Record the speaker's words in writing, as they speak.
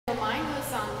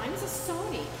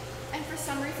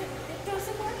some reason it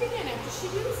doesn't work again after she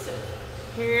used it.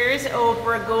 Here's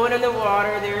Oprah going in the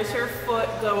water. There's her foot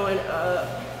going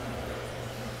up.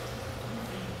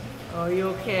 Are you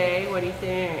okay? What do you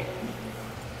think?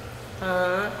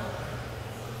 Huh?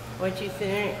 What do you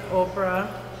think, Oprah?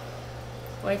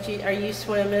 Are you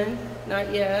swimming?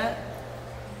 Not yet?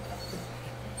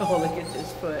 Oh, look at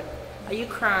this foot. Are you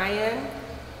crying?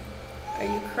 Are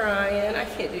you crying? I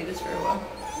can't do this very well.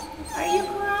 Are you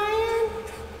crying?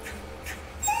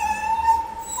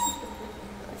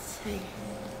 Let's see.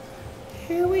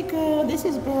 Here we go. This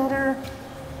is better.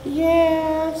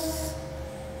 Yes.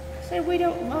 Say we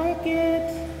don't like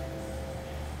it.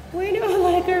 We don't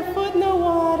like our foot in the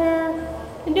water.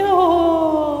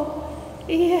 No.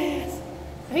 Yes.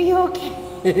 Are you okay?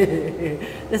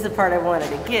 This is the part I wanted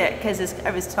to get because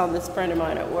I was telling this friend of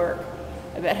mine at work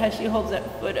about how she holds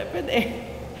that foot up in there.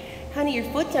 Honey, your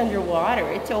foot's underwater.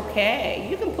 It's okay.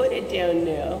 You can put it down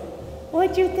now.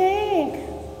 What'd you think?